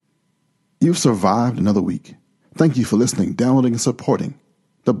You've survived another week. Thank you for listening, downloading, and supporting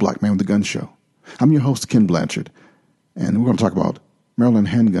the Black Man with a Gun Show. I'm your host, Ken Blanchard, and we're going to talk about Maryland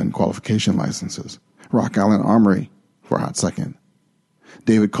handgun qualification licenses, Rock Island Armory for a hot second,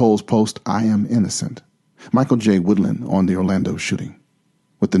 David Cole's post, I Am Innocent, Michael J. Woodland on the Orlando shooting,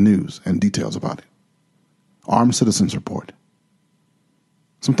 with the news and details about it, Armed Citizens Report,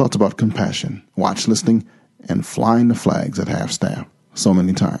 some thoughts about compassion, watch listing, and flying the flags at half-staff so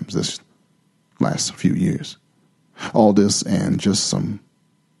many times this last few years. All this and just some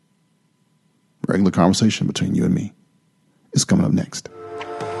regular conversation between you and me is coming up next.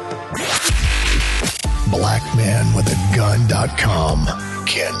 BlackManWithAGun.com,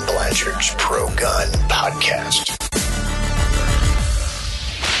 Ken Blanchard's Pro Gun Podcast.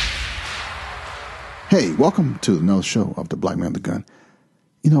 Hey, welcome to another show of the Black Man with the Gun.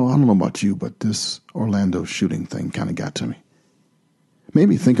 You know, I don't know about you, but this Orlando shooting thing kind of got to me. Made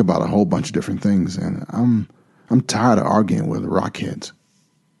me think about a whole bunch of different things, and I'm tired of arguing with rockheads.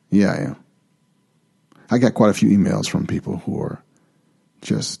 Yeah, I am. I got quite a few emails from people who are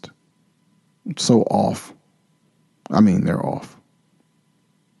just so off. I mean, they're off.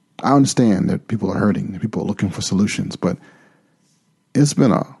 I understand that people are hurting, that people are looking for solutions, but it's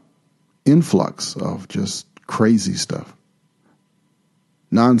been a influx of just crazy stuff.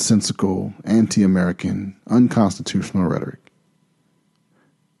 Nonsensical, anti-American, unconstitutional rhetoric.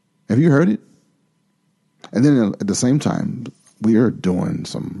 Have you heard it? And then at the same time, we are doing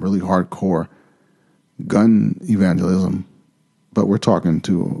some really hardcore gun evangelism, but we're talking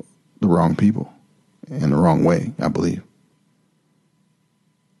to the wrong people in the wrong way, I believe.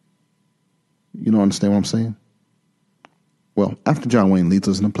 You don't understand what I'm saying? Well, after John Wayne leads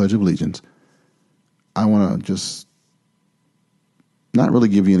us in the Pledge of Allegiance, I want to just not really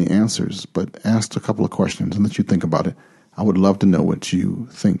give you any answers, but ask a couple of questions and let you think about it. I would love to know what you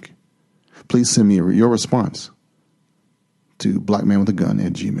think. Please send me your response to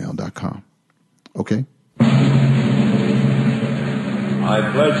blackmanwithagun@gmail.com. Okay? I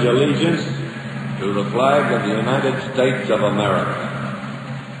pledge allegiance to the flag of the United States of America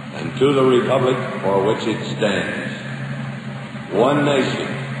and to the republic for which it stands, one nation,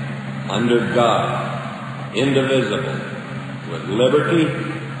 under God, indivisible, with liberty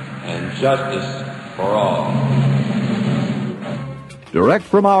and justice for all. Direct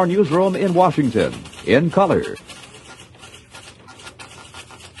from our newsroom in Washington, in color.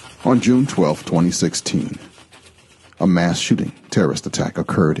 On June 12, 2016, a mass shooting terrorist attack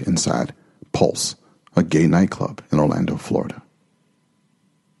occurred inside Pulse, a gay nightclub in Orlando, Florida.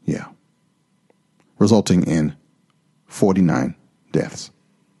 Yeah. Resulting in 49 deaths.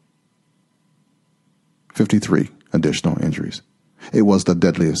 53 additional injuries. It was the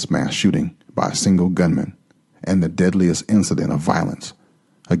deadliest mass shooting by a single gunman and the deadliest incident of violence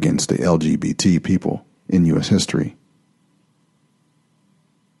against the LGBT people in U.S. history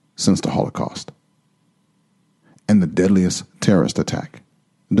since the Holocaust. And the deadliest terrorist attack,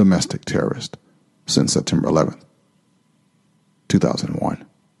 domestic terrorist, since September 11th, 2001.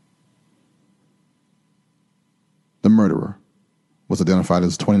 The murderer was identified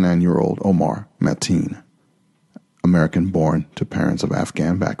as 29-year-old Omar Mateen, American born to parents of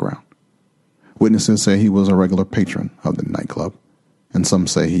Afghan background. Witnesses say he was a regular patron of the nightclub, and some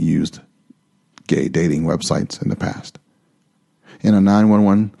say he used gay dating websites in the past. In a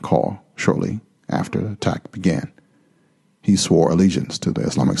 911 call shortly after the attack began, he swore allegiance to the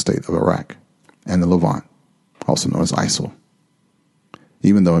Islamic State of Iraq and the Levant, also known as ISIL,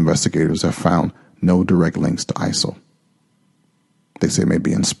 even though investigators have found no direct links to ISIL. They say it may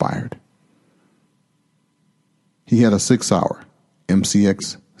be inspired. He had a 6-hour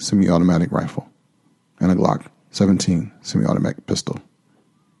MCX semi-automatic rifle and a Glock 17 semi-automatic pistol.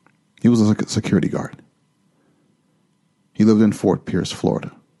 He was a security guard. He lived in Fort Pierce,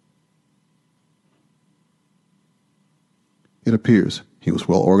 Florida. It appears he was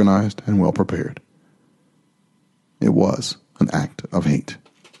well organized and well prepared. It was an act of hate.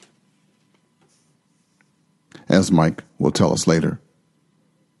 As Mike will tell us later,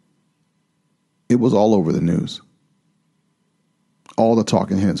 it was all over the news. All the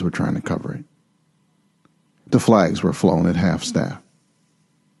talking heads were trying to cover it. The flags were flown at half-staff,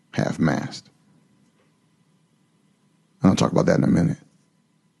 half-mast. I'll talk about that in a minute.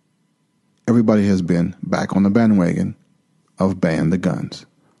 Everybody has been back on the bandwagon of ban the guns.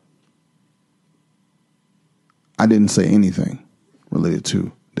 I didn't say anything related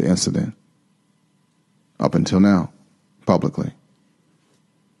to the incident up until now, publicly.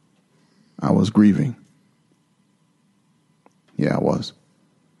 I was grieving. Yeah, I was.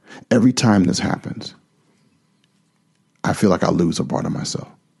 Every time this happens, I feel like I lose a part of myself.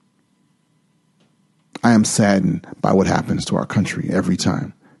 I am saddened by what happens to our country every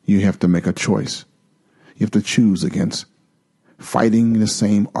time. You have to make a choice. You have to choose against fighting the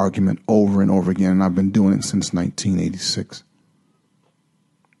same argument over and over again. And I've been doing it since 1986.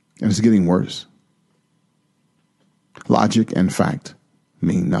 And it's getting worse. Logic and fact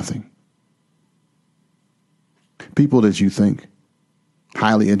mean nothing. People that you think,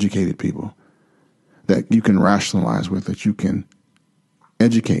 highly educated people, that you can rationalize with, that you can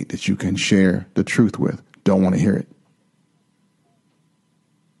educate, that you can share the truth with, don't want to hear it.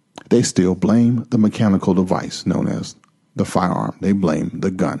 They still blame the mechanical device known as the firearm. They blame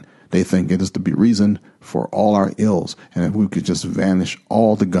the gun. They think it is the reason for all our ills. And if we could just vanish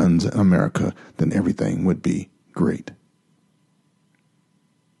all the guns in America, then everything would be great.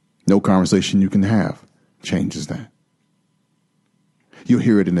 No conversation you can have changes that. You'll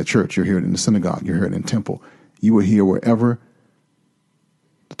hear it in the church. You'll hear it in the synagogue. You'll hear it in temple. You will hear wherever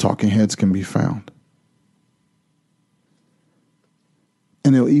the talking heads can be found.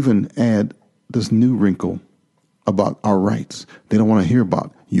 And they'll even add this new wrinkle about our rights. They don't want to hear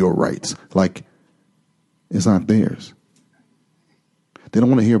about your rights, like it's not theirs. They don't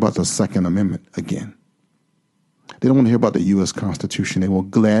want to hear about the Second Amendment again. They don't want to hear about the U.S. Constitution. They will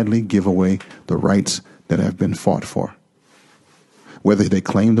gladly give away the rights that have been fought for, whether they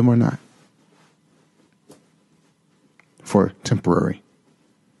claim them or not, for temporary,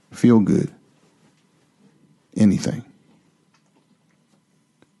 feel good, anything.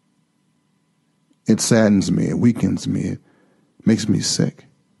 It saddens me. It weakens me. It makes me sick.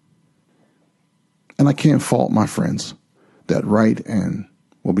 And I can't fault my friends that write and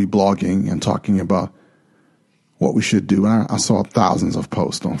will be blogging and talking about what we should do. And I saw thousands of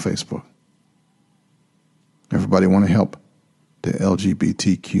posts on Facebook. Everybody want to help the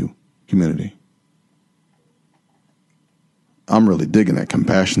LGBTQ community. I'm really digging that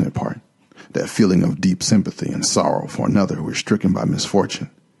compassionate part, that feeling of deep sympathy and sorrow for another who is stricken by misfortune.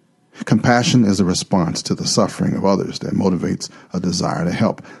 Compassion is a response to the suffering of others that motivates a desire to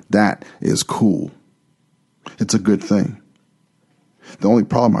help. That is cool. It's a good thing. The only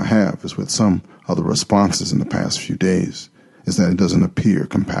problem I have is with some of the responses in the past few days is that it doesn't appear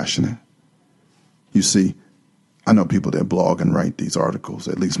compassionate. You see, I know people that blog and write these articles,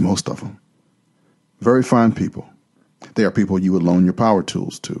 at least most of them. Very fine people. They are people you would loan your power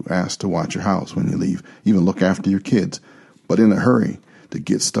tools to, ask to watch your house when you leave, even look after your kids, but in a hurry to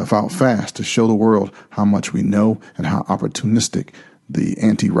get stuff out fast, to show the world how much we know and how opportunistic the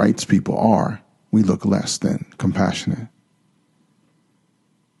anti-rights people are. We look less than compassionate.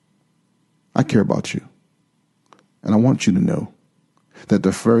 I care about you. And I want you to know that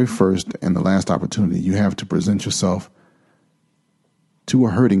the very first and the last opportunity you have to present yourself to a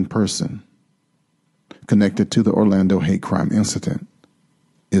hurting person connected to the Orlando hate crime incident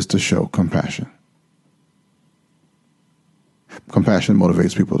is to show compassion. Compassion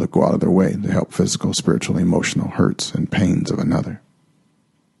motivates people to go out of their way to help physical, spiritual, emotional hurts and pains of another.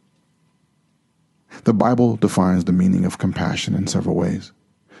 The Bible defines the meaning of compassion in several ways.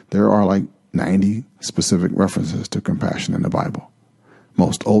 There are like 90 specific references to compassion in the Bible.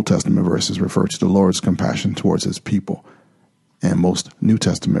 Most Old Testament verses refer to the Lord's compassion towards his people, and most New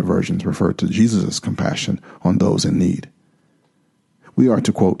Testament versions refer to Jesus' compassion on those in need. We are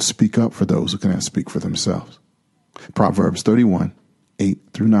to, quote, speak up for those who cannot speak for themselves. Proverbs 31, 8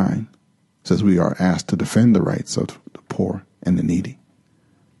 through 9 says we are asked to defend the rights of the poor and the needy.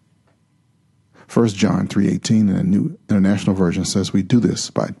 1 John 3:18 in the New International Version says we do this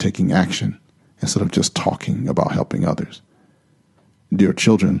by taking action instead of just talking about helping others. Dear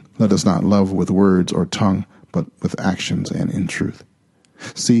children, let us not love with words or tongue, but with actions and in truth.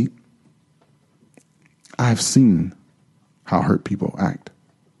 See, I have seen how hurt people act.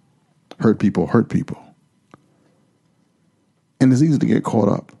 Hurt people hurt people. And it's easy to get caught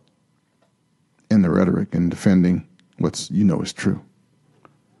up in the rhetoric and defending what's is true.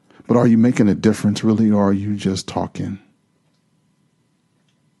 But are you making a difference really, or are you just talking?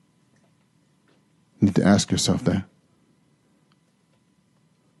 You need to ask yourself that.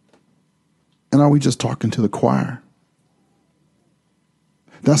 And are we just talking to the choir?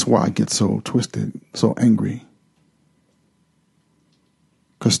 That's why I get so twisted, so angry.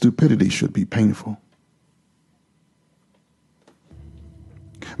 Because stupidity should be painful.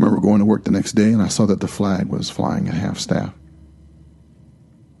 I remember going to work the next day and I saw that the flag was flying at half staff.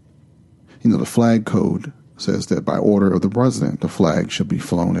 The flag code says that by order of the president, the flag should be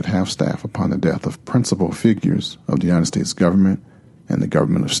flown at half staff upon the death of principal figures of the United States government and the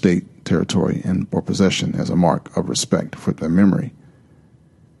government of state, territory, and or possession as a mark of respect for their memory.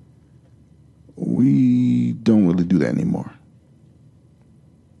 We don't really do that anymore.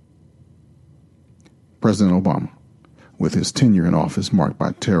 President Obama, with his tenure in office marked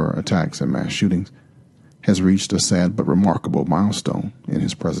by terror attacks and mass shootings, has reached a sad but remarkable milestone in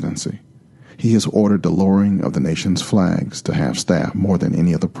his presidency. He has ordered the lowering of the nation's flags to half-staff more than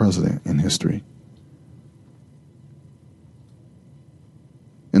any other president in history.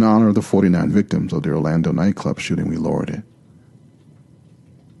 In honor of the 49 victims of the Orlando nightclub shooting, we lowered it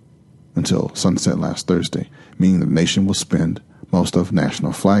until sunset last Thursday, meaning the nation will spend most of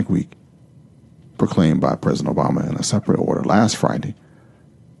National Flag Week, proclaimed by President Obama in a separate order last Friday,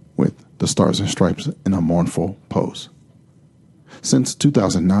 with the Stars and Stripes in a mournful pose. Since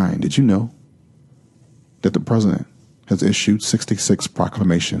 2009, did you know that the president has issued 66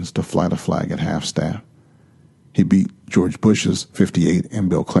 proclamations to fly the flag at half-staff? He beat George Bush's 58 and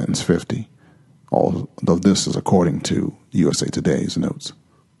Bill Clinton's 50. All of this is according to USA Today's notes.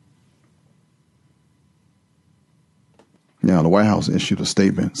 Now, the White House issued a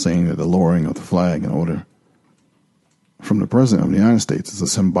statement saying that the lowering of the flag in order from the President of the United States is a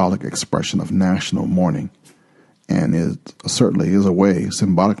symbolic expression of national mourning, and it certainly is a way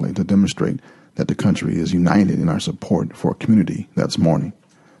symbolically to demonstrate that the country is united in our support for a community that's mourning.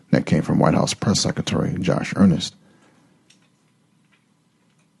 That came from White House Press Secretary Josh Earnest.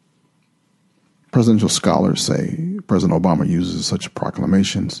 Presidential scholars say President Obama uses such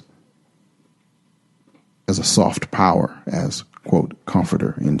proclamations as a soft power, as, quote,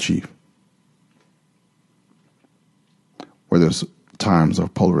 comforter-in-chief. Where there's times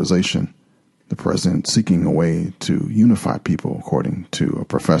of polarization, the president seeking a way to unify people, according to a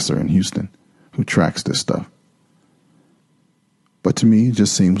professor in Houston who tracks this stuff. But to me, it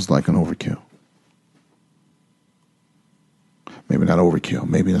just seems like an overkill. Maybe not overkill.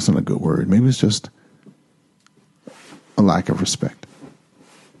 Maybe that's not a good word. Maybe it's just a lack of respect.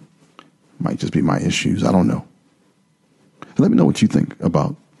 Might just be my issues. I don't know. Let me know what you think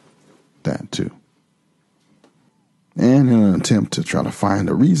about that, too. And in an attempt to try to find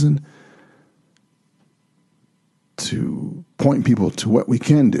a reason to point people to what we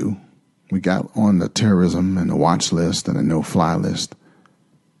can do, we got on the terrorism and the watch list and the no-fly list.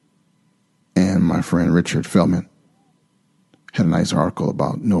 And my friend Richard Feldman had a nice article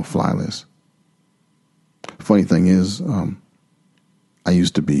about no-fly lists. Funny thing is, I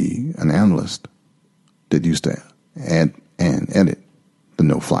used to be an analyst that used to add and edit the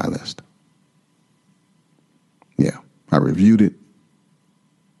no-fly list. Yeah, I reviewed it.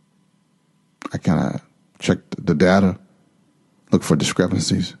 I kind of checked the data, looked for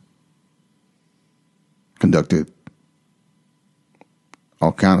discrepancies, conducted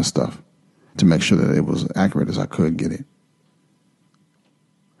all kind of stuff to make sure that it was accurate as I could get it.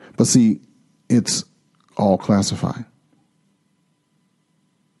 But see, it's all classified.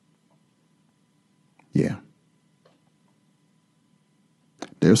 Yeah.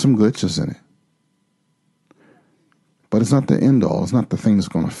 There's some glitches in it. But it's not the end all. It's not the thing that's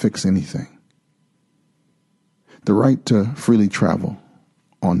going to fix anything. The right to freely travel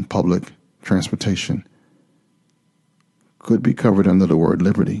on public transportation could be covered under the word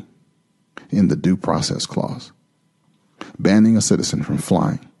liberty in the Due Process Clause. Banning a citizen from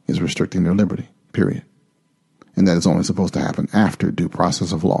flying is restricting their liberty, period. And that is only supposed to happen after due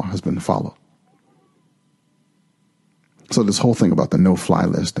process of law has been followed. So this whole thing about the no-fly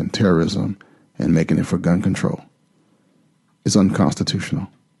list and terrorism and making it for gun control is unconstitutional.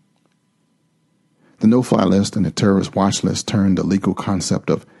 The no-fly list and the terrorist watch list turned the legal concept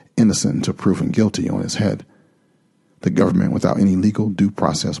of innocent until proven guilty on its head. The government, without any legal due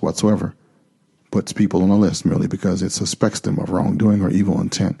process whatsoever, puts people on a list merely because it suspects them of wrongdoing or evil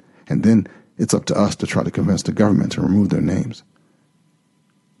intent, and then it's up to us to try to convince the government to remove their names.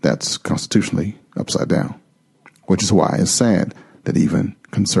 That's constitutionally upside down, which is why it's sad that even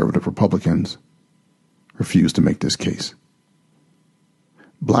conservative Republicans refuse to make this case.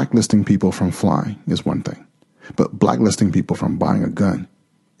 Blacklisting people from flying is one thing, but blacklisting people from buying a gun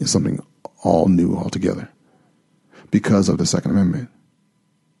is something all new altogether because of the Second Amendment.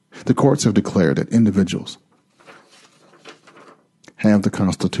 The courts have declared that individuals have the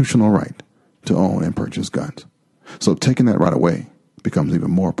constitutional right to own and purchase guns. So taking that right away becomes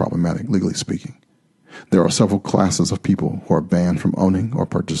even more problematic, legally speaking. There are several classes of people who are banned from owning or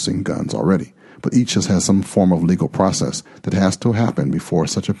purchasing guns already, but each has had some form of legal process that has to happen before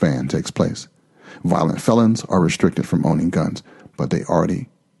such a ban takes place. Violent felons are restricted from owning guns, but they already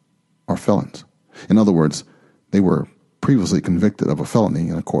are felons. In other words, they were previously convicted of a felony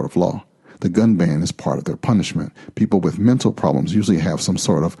in a court of law. The gun ban is part of their punishment. People with mental problems usually have some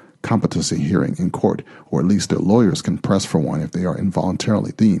sort of competency hearing in court, or at least their lawyers can press for one if they are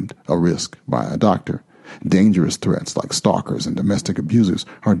involuntarily deemed a risk by a doctor. Dangerous threats like stalkers and domestic abusers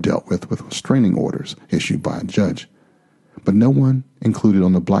are dealt with restraining orders issued by a judge. But no one included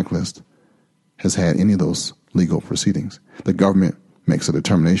on the blacklist has had any of those legal proceedings. The government makes a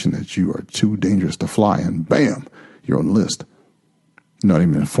determination that you are too dangerous to fly, and bam, you're on the list. You're not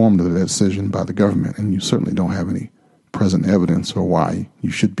even informed of the decision by the government, and you certainly don't have any present evidence or why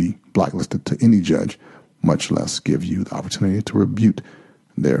you should be blacklisted to any judge, much less give you the opportunity to rebut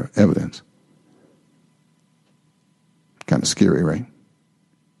their evidence. Kind of scary, right?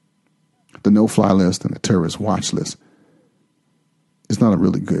 The no-fly list and the terrorist watch list is not a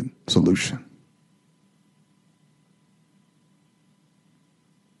really good solution.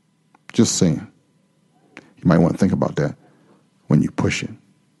 Just saying. You might want to think about that when you push it.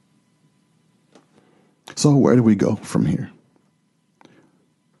 So where do we go from here?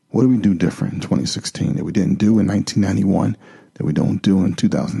 What do we do different in 2016 that we didn't do in 1991, that we don't do in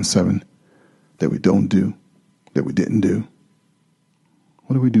 2007, that we don't do, that we didn't do?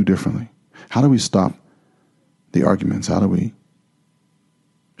 What do we do differently? How do we stop the arguments? How do we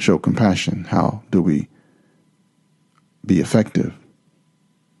show compassion? How do we be effective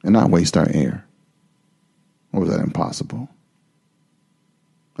and not waste our air? Or is that impossible?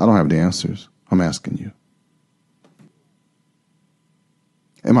 I don't have the answers. I'm asking you.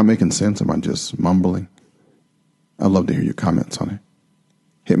 Am I making sense? Am I just mumbling? I'd love to hear your comments on it.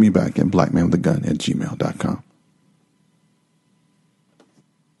 Hit me back at blackmanwithagun@gmail.com.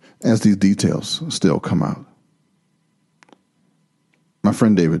 As these details still come out, my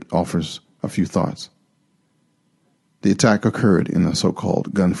friend David offers a few thoughts. The attack occurred in a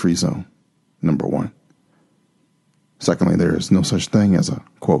so-called gun-free zone, number one. Secondly, there is no such thing as a,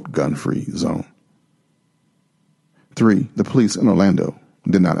 quote, gun-free zone. 3, the police in Orlando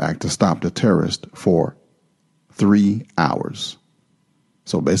did not act to stop the terrorist for 3 hours.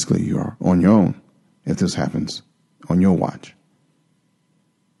 So basically, you are on your own if this happens on your watch.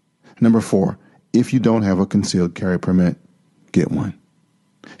 Number 4, if you don't have a concealed carry permit, get one.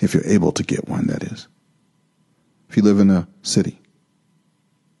 If you're able to get one, that is. If you live in a city,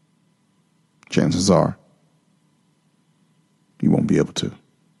 chances are you won't be able to.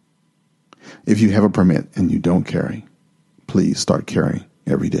 If you have a permit and you don't carry, please start carrying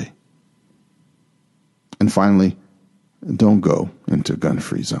every day. And finally, don't go into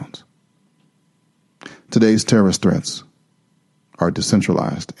gun-free zones. Today's terrorist threats are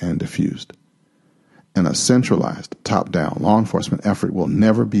decentralized and diffused. And a centralized, top-down law enforcement effort will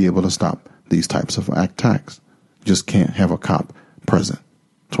never be able to stop these types of attacks. You just can't have a cop present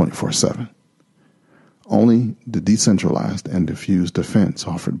 24/7. Only the decentralized and diffused defense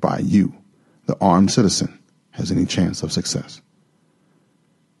offered by you, the armed citizen, has any chance of success.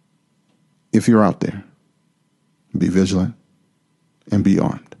 If you're out there, be vigilant and be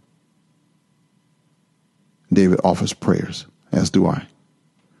armed. David offers prayers, as do I,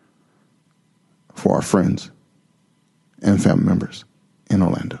 for our friends and family members in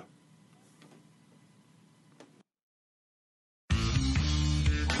Orlando.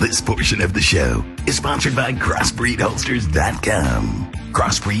 This portion of the show is sponsored by CrossbreedHolsters.com.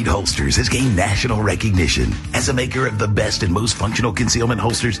 Crossbreed Holsters has gained national recognition as a maker of the best and most functional concealment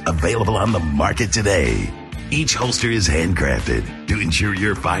holsters available on the market today. Each holster is handcrafted to ensure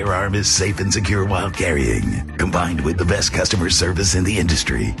your firearm is safe and secure while carrying, combined with the best customer service in the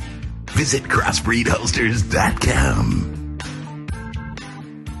industry. Visit CrossbreedHolsters.com.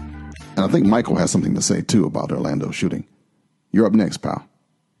 And I think Michael has something to say, too, about the Orlando shooting. You're up next, pal.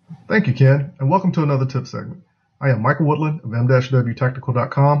 Thank you, Ken, and welcome to another tip segment. I am Michael Woodland of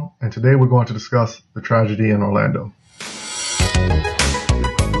m-wtactical.com, and today we're going to discuss the tragedy in Orlando.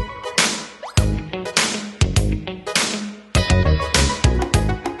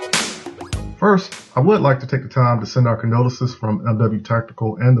 First, I would like to take the time to send our condolences from MW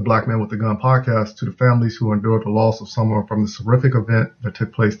Tactical and the Black Man with a Gun podcast to the families who endured the loss of someone from this horrific event that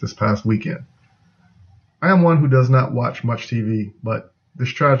took place this past weekend. I am one who does not watch much TV, but this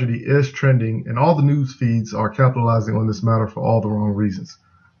tragedy is trending, and all the news feeds are capitalizing on this matter for all the wrong reasons.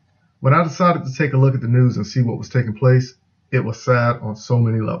 When I decided to take a look at the news and see what was taking place, it was sad on so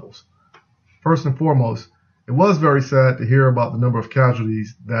many levels. First and foremost, it was very sad to hear about the number of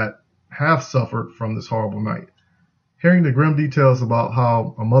casualties that have suffered from this horrible night. Hearing the grim details about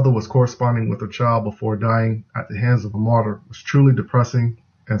how a mother was corresponding with her child before dying at the hands of a martyr was truly depressing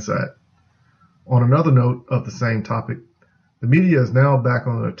and sad. On another note of the same topic, the media is now back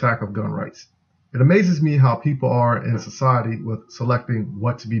on an attack of gun rights. It amazes me how people are in society with selecting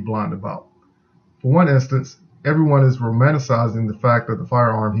what to be blind about. For one instance, everyone is romanticizing the fact of the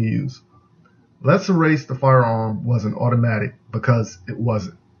firearm he used. Let's erase the firearm wasn't automatic, because it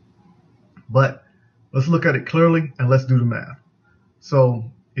wasn't. But Let's look at it clearly and let's do the math.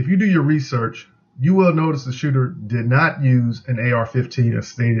 So if you do your research, you will notice the shooter did not use an AR-15 as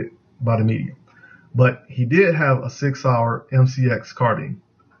stated by the media, but he did have a 6-hour MCX carbine.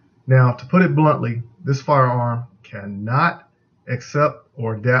 Now, to put it bluntly, this firearm cannot accept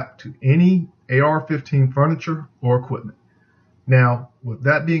or adapt to any AR-15 furniture or equipment. Now, with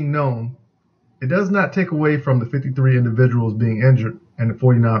that being known, it does not take away from the 53 individuals being injured and the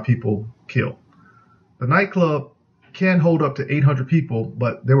 49 people killed. The nightclub can hold up to 800 people,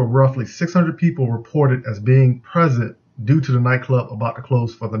 but there were roughly 600 people reported as being present due to the nightclub about to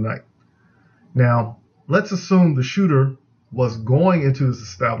close for the night. Now, let's assume the shooter was going into this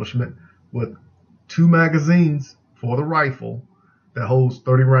establishment with 2 magazines for the rifle that holds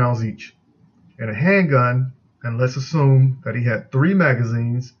 30 rounds each, and a handgun, and let's assume that he had 3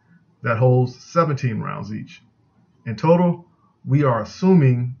 magazines that holds 17 rounds each. In total, we are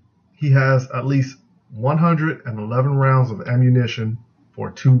assuming he has at least 111 rounds of ammunition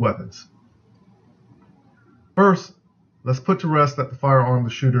for 2 weapons. First, let's put to rest that the firearm the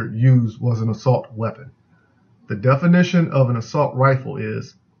shooter used was an assault weapon. The definition of an assault rifle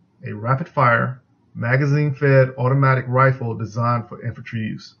is a rapid-fire, magazine-fed automatic rifle designed for infantry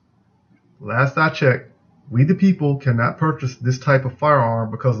use. Last I checked, we the people cannot purchase this type of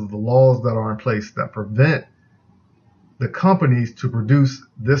firearm because of the laws that are in place that prevent the companies to produce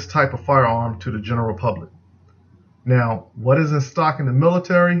this type of firearm to the general public. Now, what is in stock in the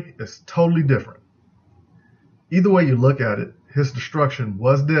military is totally different. Either way you look at it, his destruction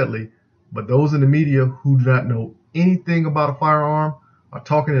was deadly, but those in the media who do not know anything about a firearm are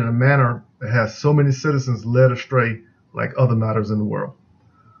talking in a manner that has so many citizens led astray like other matters in the world.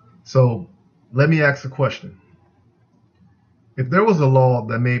 So let me ask a question. If there was a law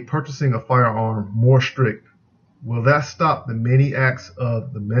that made purchasing a firearm more strict, will that stop the many acts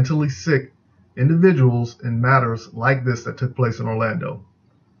of the mentally sick individuals in matters like this that took place in Orlando?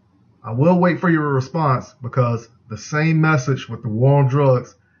 I will wait for your response because the same message with the war on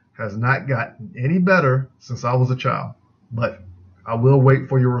drugs has not gotten any better since I was a child, but I will wait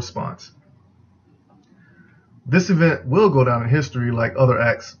for your response. This event will go down in history like other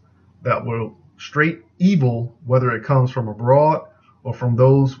acts that were straight evil, whether it comes from abroad or from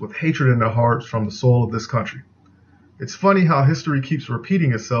those with hatred in their hearts from the soil of this country. It's funny how history keeps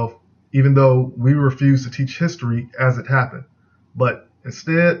repeating itself, even though we refuse to teach history as it happened. But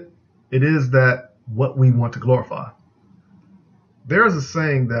instead, it is that what we want to glorify. There is a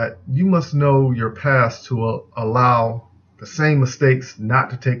saying that you must know your past to allow the same mistakes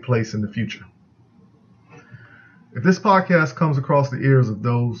not to take place in the future. If this podcast comes across the ears of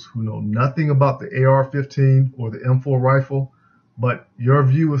those who know nothing about the AR-15 or the M4 rifle, but your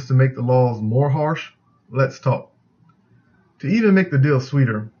view is to make the laws more harsh, let's talk. To even make the deal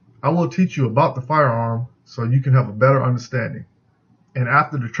sweeter, I will teach you about the firearm so you can have a better understanding. And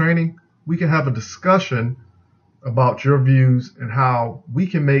after the training, we can have a discussion about your views and how we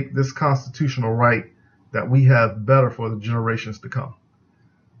can make this constitutional right that we have better for the generations to come.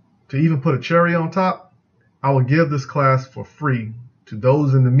 To even put a cherry on top, I will give this class for free to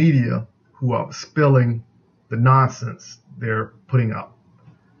those in the media who are spilling the nonsense they're putting out.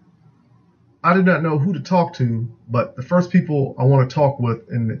 I did not know who to talk to, but the first people I want to talk with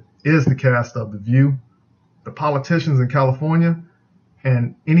is the cast of The View, the politicians in California,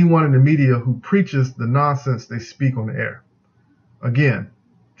 and anyone in the media who preaches the nonsense they speak on the air. Again,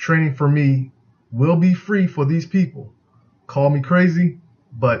 training for me will be free for these people. Call me crazy,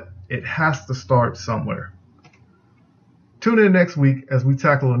 but it has to start somewhere. Tune in next week as we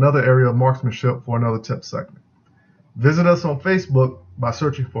tackle another area of marksmanship for another tip segment. Visit us on Facebook by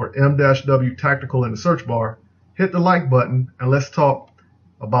searching for M-W Tactical in the search bar. Hit the like button and let's talk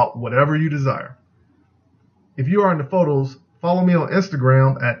about whatever you desire. If you are into photos, follow me on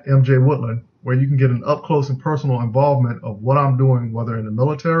Instagram at MJ Woodland, where you can get an up-close and personal involvement of what I'm doing, whether in the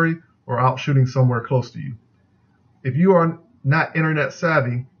military or out shooting somewhere close to you. If you are not internet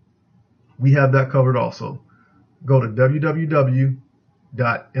savvy, we have that covered also. Go to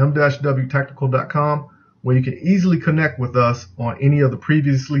www.m-wtactical.com, where you can easily connect with us on any of the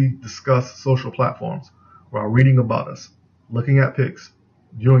previously discussed social platforms while reading about us, looking at pics,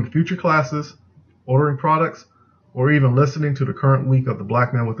 viewing future classes, ordering products, or even listening to the current week of the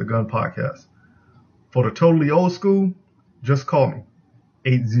Black Man with a Gun podcast. For the totally old school, just call me,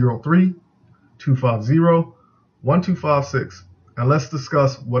 803-250-1256, and let's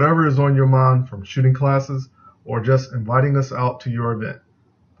discuss whatever is on your mind, from shooting classes or just inviting us out to your event.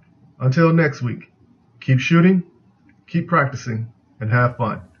 Until next week, keep shooting, keep practicing, and have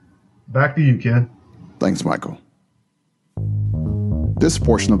fun. Back to you, Ken. Thanks, Michael. This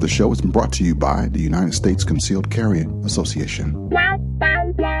portion of the show has been brought to you by the United States Concealed Carry Association.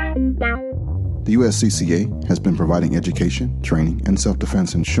 The USCCA has been providing education, training, and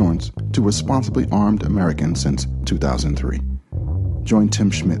self-defense insurance to responsibly armed Americans since 2003. Join Tim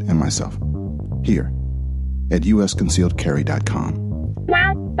Schmidt and myself here at usconcealedcarry.com.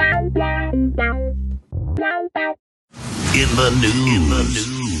 In the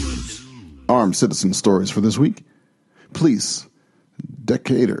news. Armed citizen stories for this week. Police.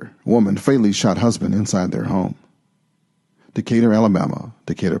 Decatur. Woman fatally shot husband inside their home. Decatur, Alabama.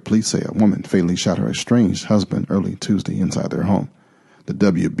 Decatur police say a woman fatally shot her estranged husband early Tuesday inside their home. The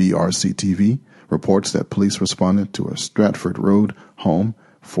WBRC-TV reports that police responded to a Stratford Road home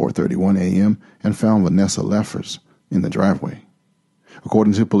 4:31 a.m. and found Vanessa Leffers in the driveway.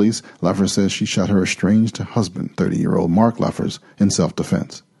 According to police, Leffers says she shot her estranged husband, 30-year-old Mark Leffers, in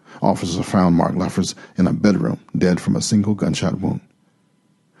self-defense. Officers found Mark Leffers in a bedroom, dead from a single gunshot wound.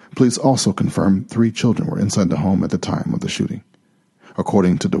 Police also confirmed 3 children were inside the home at the time of the shooting.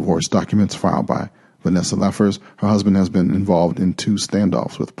 According to divorce documents filed by Vanessa Leffers, her husband has been involved in 2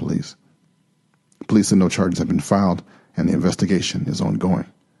 standoffs with police. Police said no charges have been filed and the investigation is ongoing.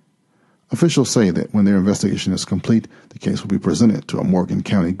 Officials say that when their investigation is complete, the case will be presented to a Morgan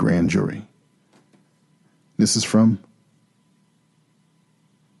County grand jury. This is from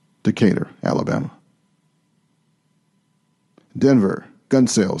Decatur, Alabama. Denver. Gun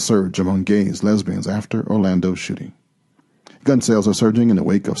sales surge among gays, lesbians after Orlando shooting. Gun sales are surging in the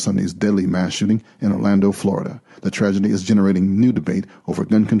wake of Sunday's deadly mass shooting in Orlando, Florida. The tragedy is generating new debate over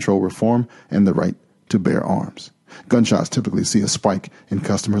gun control reform and the right to bear arms. Gunshots typically see a spike in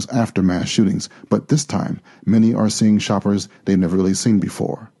customers after mass shootings, but this time, many are seeing shoppers they've never really seen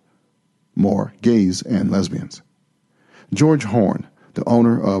before. More gays and lesbians. George Horn, the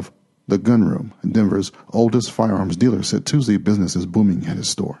owner of The Gun Room, Denver's oldest firearms dealer, said Tuesday business is booming at his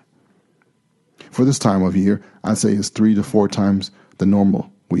store. For this time of year, I'd say it's 3 to 4 times the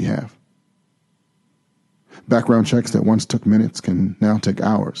normal we have. Background checks that once took minutes can now take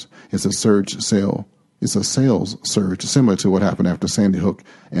hours. It's a sales surge similar to what happened after Sandy Hook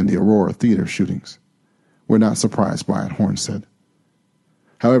and the Aurora Theater shootings. We're not surprised by it, Horn said.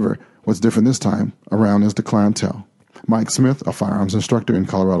 However, what's different this time around is the clientele. Mike Smith, a firearms instructor in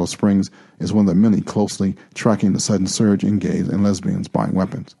Colorado Springs, is one of the many closely tracking the sudden surge in gays and lesbians buying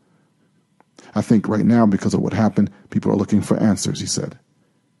weapons. I think right now, because of what happened, people are looking for answers, he said.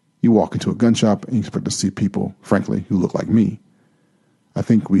 You walk into a gun shop and you expect to see people, frankly, who look like me. I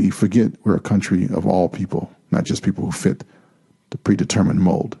think we forget we're a country of all people, not just people who fit the predetermined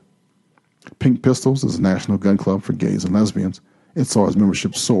mold. Pink Pistols is a national gun club for gays and lesbians. It saw its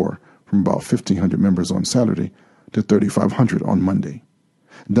membership soar from about 1,500 members on Saturday to 3,500 on Monday.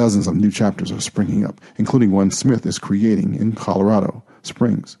 Dozens of new chapters are springing up, including one Smith is creating in Colorado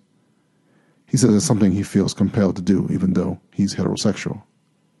Springs. He says it's something he feels compelled to do, even though he's heterosexual.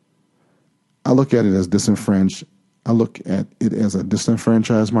 I look at it as a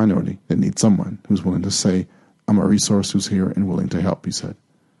disenfranchised minority that needs someone who's willing to say, I'm a resource who's here and willing to help, he said.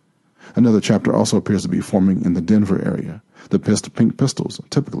 Another chapter also appears to be forming in the Denver area. The Pink Pistols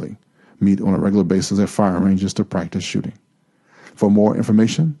typically meet on a regular basis at fire ranges to practice shooting. For more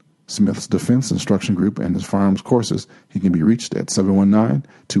information, Smith's Defense Instruction Group and his firearms courses, he can be reached at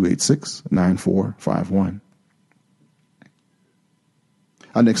 719-286-9451.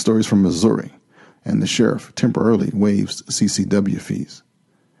 Our next story is from Missouri, and the sheriff temporarily waives CCW fees.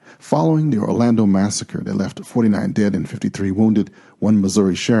 Following the Orlando massacre that left 49 dead and 53 wounded, one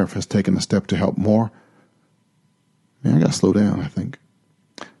Missouri sheriff has taken a step to help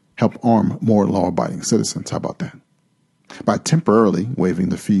arm more law-abiding citizens. How about that? By temporarily waiving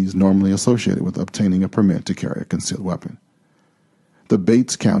the fees normally associated with obtaining a permit to carry a concealed weapon. The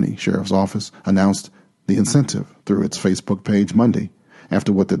Bates County Sheriff's Office announced the incentive through its Facebook page Monday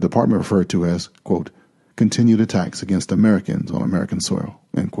after what the department referred to as, quote, continued attacks against Americans on American soil,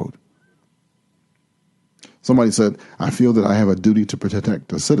 end quote. Somebody said, I feel that I have a duty to protect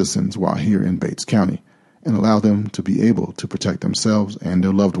the citizens while here in Bates County and allow them to be able to protect themselves and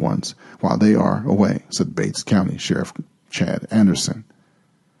their loved ones while they are away, said Bates County Sheriff Chad Anderson.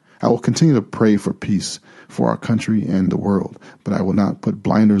 I will continue to pray for peace for our country and the world, but I will not put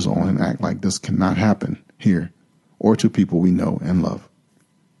blinders on and act like this cannot happen here or to people we know and love.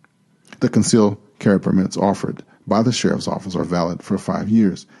 The concealed carry permits offered by the sheriff's office are valid for 5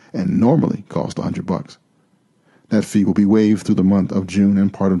 years and normally cost $100. That fee will be waived through the month of June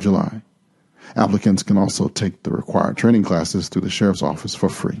and part of July. Applicants can also take the required training classes through the sheriff's office for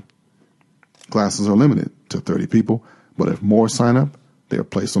free. Classes are limited to 30 people, but if more sign up, they are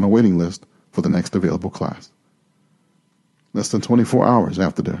placed on a waiting list for the next available class. Less than 24 hours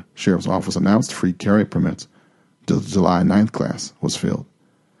after the sheriff's office announced free carry permits, the July 9th class was filled.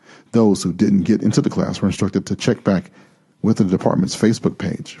 Those who didn't get into the class were instructed to check back with the department's Facebook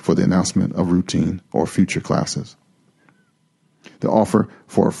page for the announcement of routine or future classes. The offer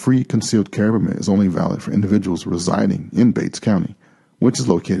for a free concealed carry permit is only valid for individuals residing in Bates County, which is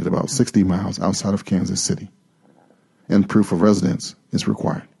located about 60 miles outside of Kansas City, and proof of residence is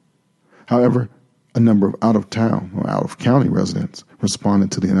required. However, a number of out-of-town or out-of-county residents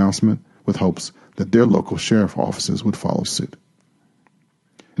responded to the announcement with hopes that their local sheriff offices would follow suit.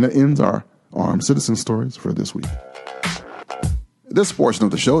 And that ends our Armed Citizen Stories for this week. This portion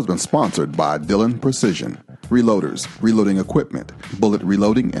of the show has been sponsored by Dillon Precision, reloaders, reloading equipment, bullet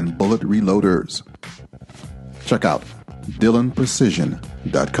reloading, and bullet reloaders. Check out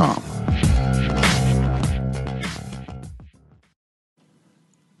DillonPrecision.com.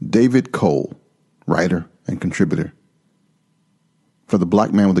 David Cole, writer and contributor for the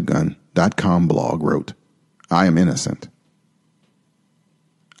BlackManWithAGun.com blog, wrote, "I am innocent.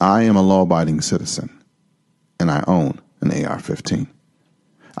 I am a law-abiding citizen, and I own an AR-15.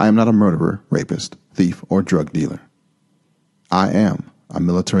 I am not a murderer, rapist, thief, or drug dealer. I am a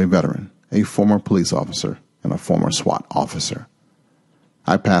military veteran, a former police officer, and a former SWAT officer.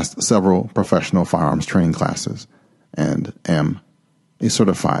 I passed several professional firearms training classes and am a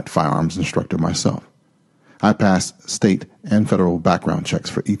certified firearms instructor myself. I passed state and federal background checks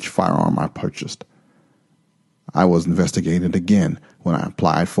for each firearm I purchased. I was investigated again when I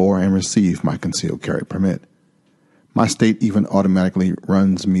applied for and received my concealed carry permit. My state even automatically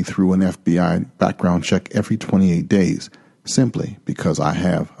runs me through an FBI background check every 28 days simply because I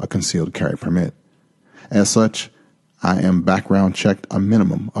have a concealed carry permit. As such, I am background checked a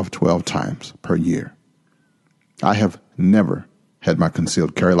minimum of 12 times per year. I have never had my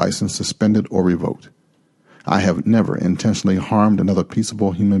concealed carry license suspended or revoked. I have never intentionally harmed another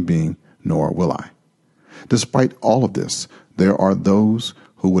peaceable human being, nor will I. Despite all of this, there are those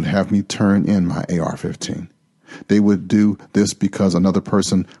who would have me turn in my AR-15. They would do this because another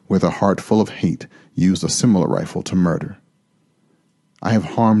person with a heart full of hate used a similar rifle to murder. I have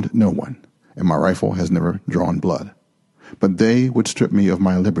harmed no one, and my rifle has never drawn blood. But they would strip me of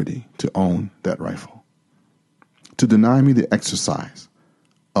my liberty to own that rifle. To deny me the exercise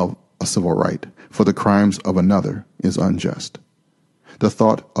of a civil right for the crimes of another is unjust. The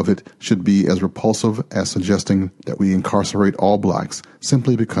thought of it should be as repulsive as suggesting that we incarcerate all blacks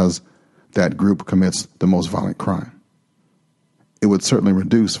simply because that group commits the most violent crime. It would certainly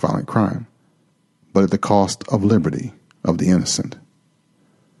reduce violent crime, but at the cost of liberty of the innocent.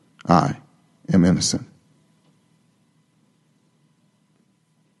 I am innocent.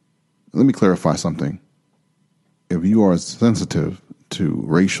 Let me clarify something. If you are as sensitive to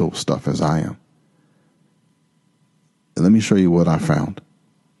racial stuff as I am, let me show you what I found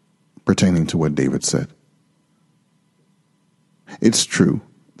pertaining to what David said. It's true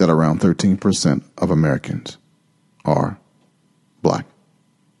that around 13% of Americans are black,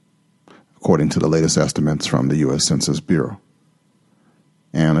 according to the latest estimates from the U.S. Census Bureau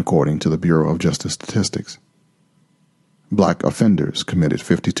and according to the Bureau of Justice Statistics. Black offenders committed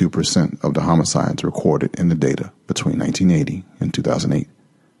 52% of the homicides recorded in the data between 1980 and 2008.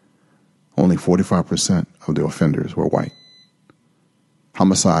 Only 45% of the offenders were white.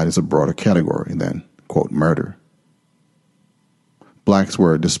 Homicide is a broader category than, quote, murder. Blacks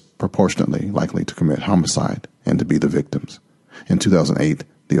were disproportionately likely to commit homicide and to be the victims. In 2008,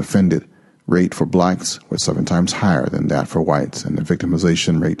 the offended rate for blacks was 7 times higher than that for whites, and the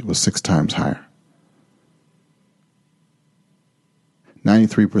victimization rate was 6 times higher.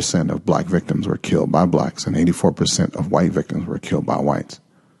 93% of black victims were killed by blacks, and 84% of white victims were killed by whites.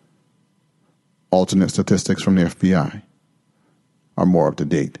 Alternate statistics from the FBI are more up to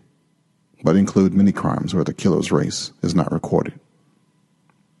date, but include many crimes where the killer's race is not recorded.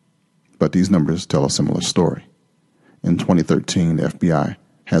 But these numbers tell a similar story. In 2013, the FBI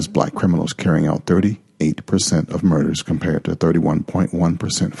has black criminals carrying out 38% of murders compared to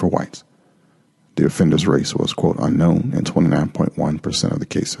 31.1% for whites. The offender's race was, quote, unknown in 29.1% of the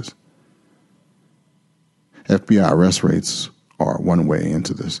cases. FBI arrest rates are one way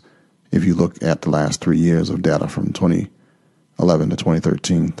into this. If you look at the last 3 years of data from 2011 to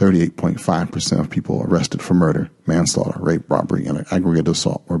 2013, 38.5% of people arrested for murder, manslaughter, rape, robbery, and aggravated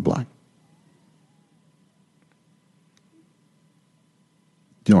assault were black.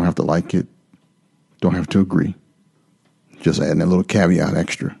 You don't have to like it. Don't have to agree. Just adding a little caveat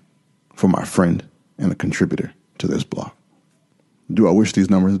extra for my friend and a contributor to this blog. Do I wish these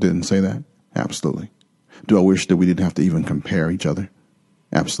numbers didn't say that? Absolutely. Do I wish that we didn't have to even compare each other?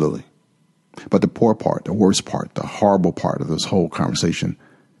 Absolutely. But the poor part, the worst part, the horrible part of this whole conversation,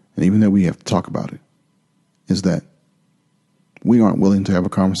 and even though we have to talk about it, is that we aren't willing to have a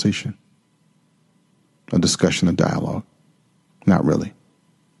conversation, a discussion, a dialogue. Not really.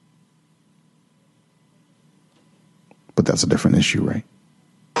 But that's a different issue, right?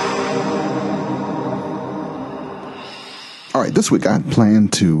 All right, this week I plan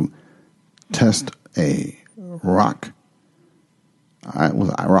to test a Rock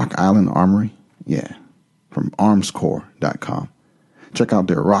Island Armory? Yeah, from armscore.com. Check out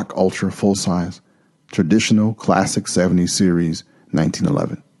their Rock Ultra full-size, traditional classic 70s series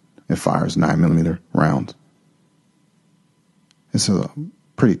 1911. It fires 9mm rounds. It's a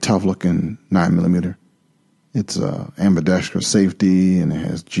pretty tough-looking 9mm. It's ambidextrous safety, and it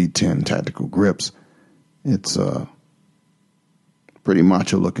has G10 tactical grips. It's a pretty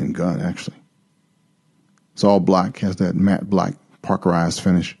macho-looking gun, actually. It's all black, has that matte black parkerized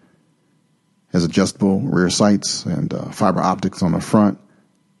finish. Has adjustable rear sights and fiber optics on the front,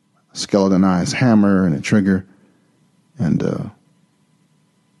 skeletonized hammer and a trigger, and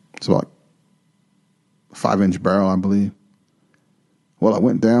it's about a 5-inch barrel, I believe. Well, I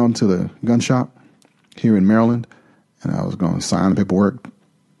went down to the gun shop here in Maryland, and I was going to sign the paperwork,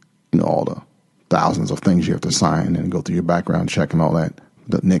 all the thousands of things you have to sign and go through your background check and all that,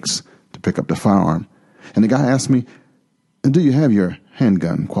 the NICS to pick up the firearm. And the guy asked me, do you have your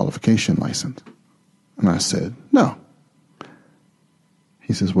handgun qualification license? And I said, no.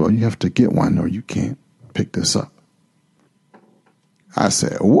 He says, well, you have to get one or you can't pick this up. I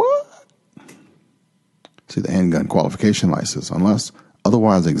said, what? See, the handgun qualification license, unless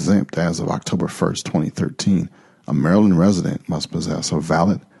otherwise exempt as of October 1st, 2013, a Maryland resident must possess a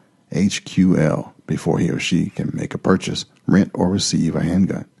valid HQL before he or she can make a purchase, rent, or receive a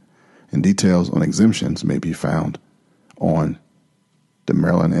handgun. And details on exemptions may be found on the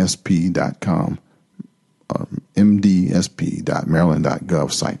MarylandSP.com,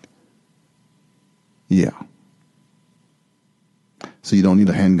 mdsp.maryland.gov site. Yeah. So you don't need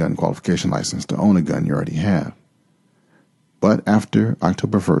a handgun qualification license to own a gun you already have. But after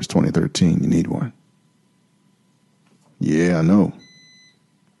October 1st, 2013, you need one. Yeah, I know.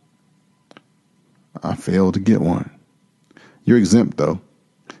 I failed to get one. You're exempt, though,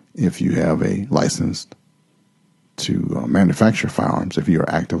 if you have a license to manufacture firearms, if you're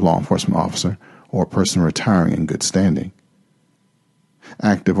an active law enforcement officer or a person retiring in good standing,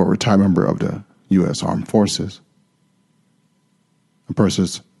 active or retired member of the U.S. Armed Forces, a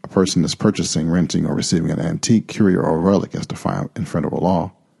person is purchasing, renting, or receiving an antique, curio, or relic as defined in federal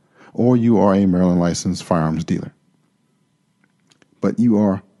law, or you are a Maryland licensed firearms dealer. But you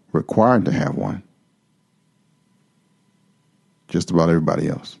are required to have one, just about everybody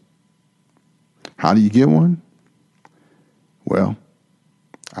else. How do you get one? Well,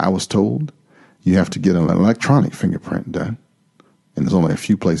 I was told you have to get an electronic fingerprint done, and there's only a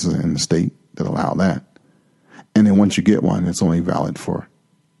few places in the state that allow that. And then once you get one, it's only valid for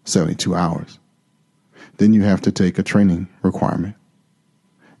 72 hours. Then you have to take a training requirement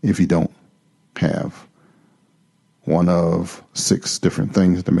if you don't have one of 6 different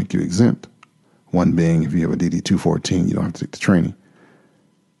things that make you exempt. One being, if you have a DD-214, you don't have to take the training.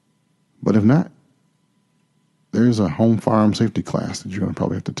 But if not, there's a home firearm safety class that you're going to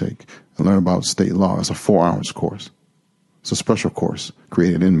probably have to take and learn about state law. It's a 4-hours course. It's a special course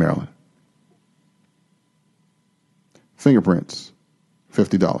created in Maryland. Fingerprints,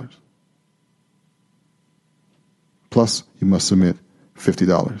 $50. Plus, you must submit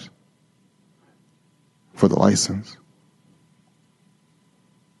 $50 for the license.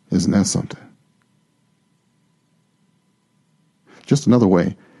 Isn't that something? Just another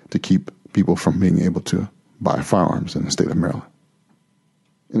way to keep people from being able to buy firearms in the state of Maryland.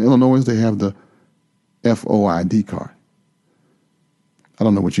 In Illinois, they have the FOID card. I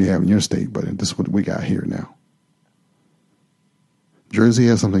don't know what you have in your state, but this is what we got here now. Jersey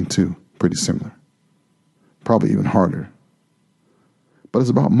has something too, pretty similar. Probably even harder. But it's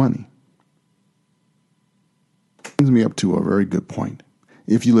about money. Brings me up to a very good point.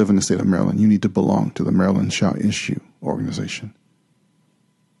 If you live in the state of Maryland, you need to belong to the Maryland Shall Issue organization.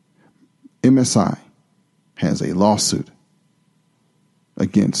 MSI has a lawsuit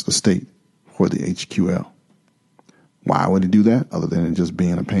against the state for the HQL. Why would it do that other than it just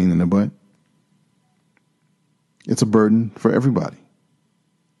being a pain in the butt? It's a burden for everybody.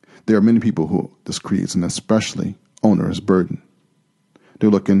 There are many people who this creates an especially onerous burden. They're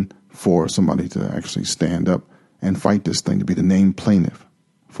looking for somebody to actually stand up and fight this thing, to be the named plaintiff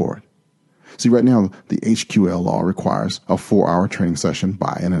for it. See, right now, the HQL law requires a 4-hour training session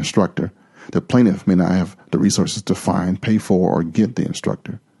by an instructor. The plaintiff may not have the resources to find, pay for, or get the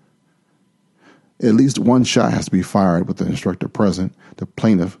instructor. At least one shot has to be fired with the instructor present. The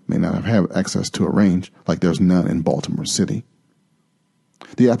plaintiff may not have had access to a range, like there's none in Baltimore City.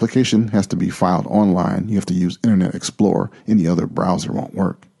 The application has to be filed online. You have to use Internet Explorer. Any other browser won't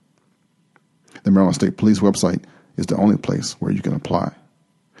work. The Maryland State Police website is the only place where you can apply.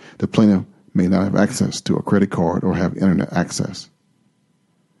 The plaintiff may not have access to a credit card or have Internet access.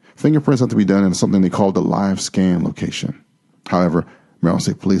 Fingerprints have to be done in something they call the live scan location. However, Maryland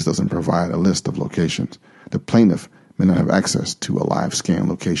State Police doesn't provide a list of locations. The plaintiff may not have access to a live scan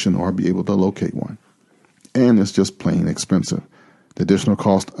location or be able to locate one. And it's just plain expensive. The additional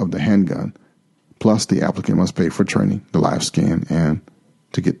cost of the handgun, plus the applicant must pay for training, the live scan, and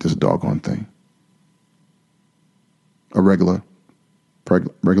to get this doggone thing. A regular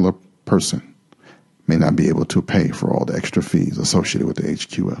person may not be able to pay for all the extra fees associated with the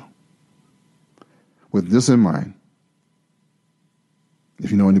HQL. With this in mind,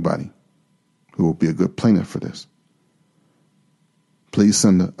 if you know anybody who will be a good plaintiff for this, please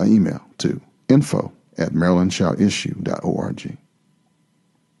send an email to info@marylandshallissue.org.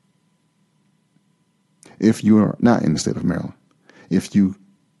 If you are not in the state of Maryland, if you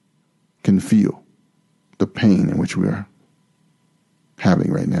can feel the pain in which we are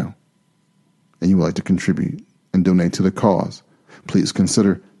having right now, and you would like to contribute and donate to the cause, please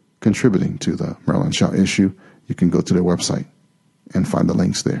consider contributing to the Maryland Shall Issue. You can go to their website and find the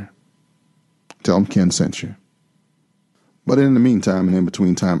links there. Tell them Ken sent you. But in the meantime and in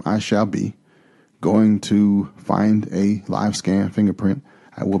between time, I shall be going to find a live scan fingerprint.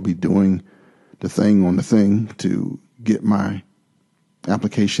 I will be doing the thing on the thing to get my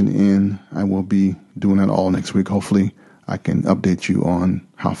application in. I will be doing that all next week. Hopefully I can update you on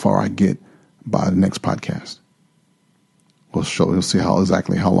how far I get by the next podcast. We'll see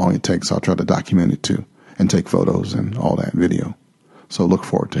how long it takes. I'll try to document it too and take photos and all that video. So look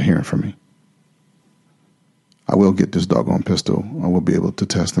forward to hearing from me. I will get this doggone pistol. I will be able to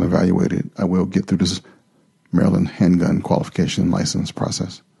test and evaluate it. I will get through this Maryland handgun qualification license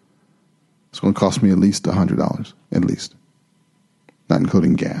process. It's going to cost me at least $100, at least. Not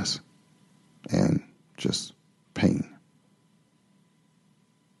including gas and just pain.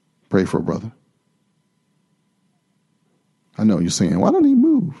 Pray for a brother. I know you're saying, why don't he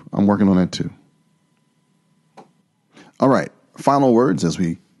move? I'm working on that too. All right. Final words as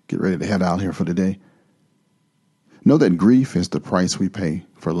we get ready to head out here for the day. Know that grief is the price we pay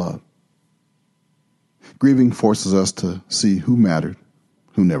for love. Grieving forces us to see who mattered,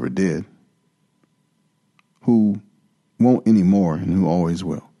 who never did, who won't anymore, and who always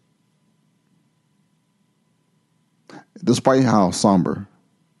will. Despite how somber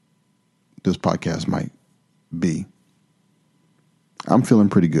this podcast might be, I'm feeling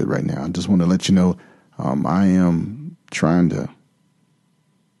pretty good right now. I just want to let you know I am trying to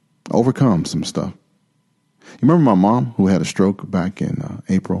overcome some stuff. You remember my mom who had a stroke back in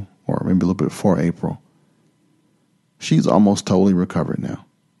April, or maybe a little bit before April? She's almost totally recovered now.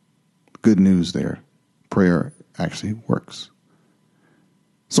 Good news there. Prayer actually works.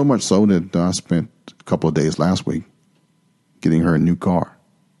 So much so that I spent a couple of days last week getting her a new car,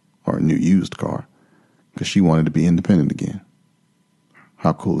 or a new used car, because she wanted to be independent again.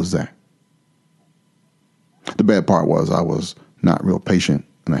 How cool is that? The bad part was I was not real patient,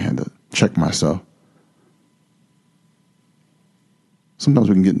 and I had to check myself. Sometimes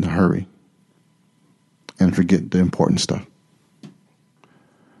we can get in a hurry and forget the important stuff.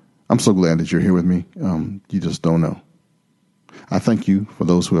 I'm so glad that you're here with me. You just don't know. I thank you for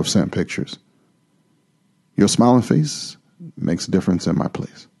those who have sent pictures. Your smiling face makes a difference in my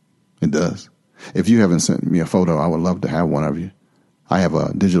place. It does. If you haven't sent me a photo, I would love to have one of you. I have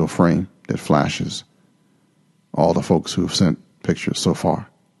a digital frame that flashes all the folks who have sent pictures so far.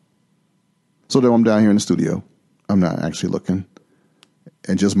 So though I'm down here in the studio, I'm not actually looking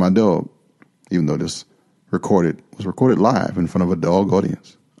at just my dog, even though this was recorded live in front of a dog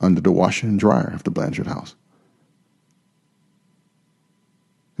audience under the washer and dryer of the Blanchard house.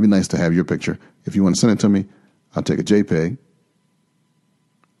 It'd be nice to have your picture. If you want to send it to me, I'll take a JPEG.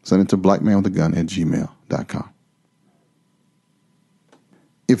 Send it to blackmanwithagun@gmail.com.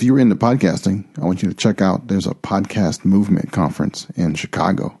 If you're into podcasting, I want you to check out, there's a podcast movement conference in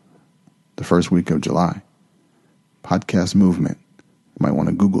Chicago the first week of July. Podcast movement. You might want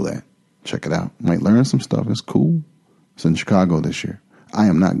to Google that. Check it out. You might learn some stuff. It's cool. It's in Chicago this year. I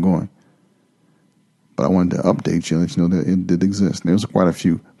am not going. But I wanted to update you and let you know that it did exist. There's quite a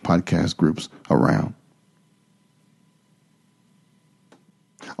few podcast groups around.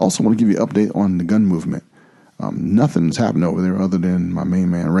 I also want to give you an update on the gun movement. Nothing's happened over there other than my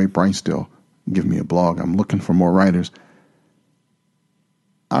main man, Ray Price, still giving me a blog. I'm looking for more writers.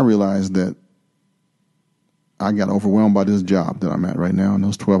 I realized that I got overwhelmed by this job that I'm at right now, and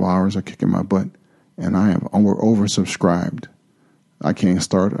those 12 hours are kicking my butt, and I am oversubscribed. I can't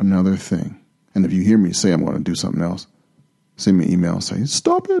start another thing. And if you hear me say I'm going to do something else, send me an email and say,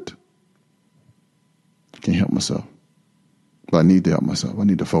 stop it. I can't help myself. But I need to help myself. I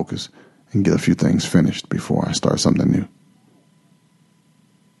need to focus and get a few things finished before I start something new.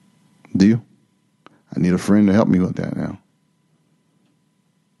 Deal? I need a friend to help me with that now.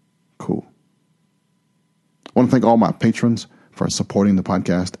 Cool. I want to thank all my patrons for supporting the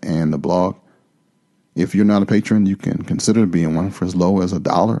podcast and the blog. If you're not a patron, you can consider being one for as low as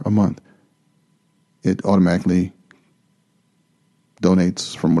 $1 a month. It automatically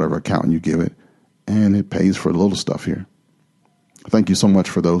donates from whatever account you give it, and it pays for the little stuff here. Thank you so much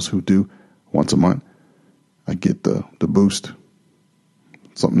for those who do once a month. I get the boost.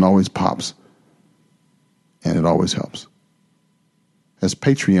 Something always pops, and it always helps. That's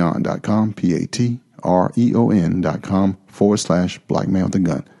patreon.com,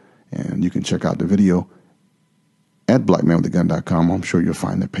 patreon.com/blackmanwithagun. And you can check out the video at blackmanwithagun.com. I'm sure you'll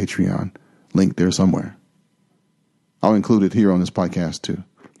find the Patreon link there somewhere. I'll include it here on this podcast too.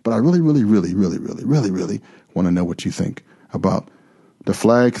 But I really want to know what you think about the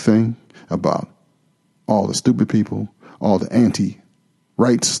flag thing, about all the stupid people, all the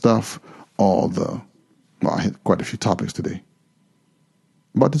anti-rights stuff, I hit quite a few topics today.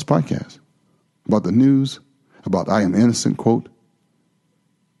 About this podcast, about the news, about I am innocent quote,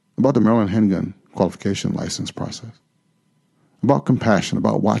 about the Maryland handgun qualification license process, about compassion,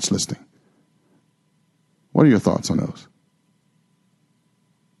 about watch listing. What are your thoughts on those?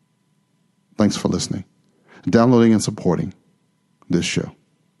 Thanks for listening, downloading and supporting this show.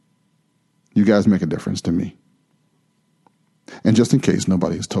 You guys make a difference to me. And just in case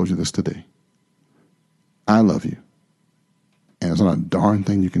nobody has told you this today, I love you. And there's not a darn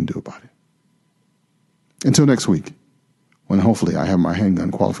thing you can do about it. Until next week, when hopefully I have my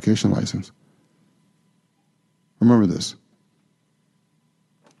handgun qualification license, remember this.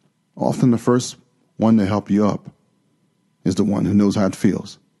 Often the first one to help you up is the one who knows how it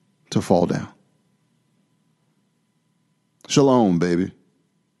feels to fall down. Shalom, baby.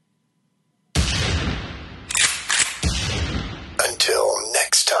 Until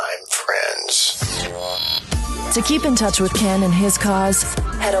next time, friends. To keep in touch with Ken and his cause,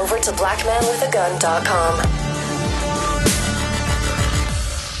 head over to blackmanwithagun.com.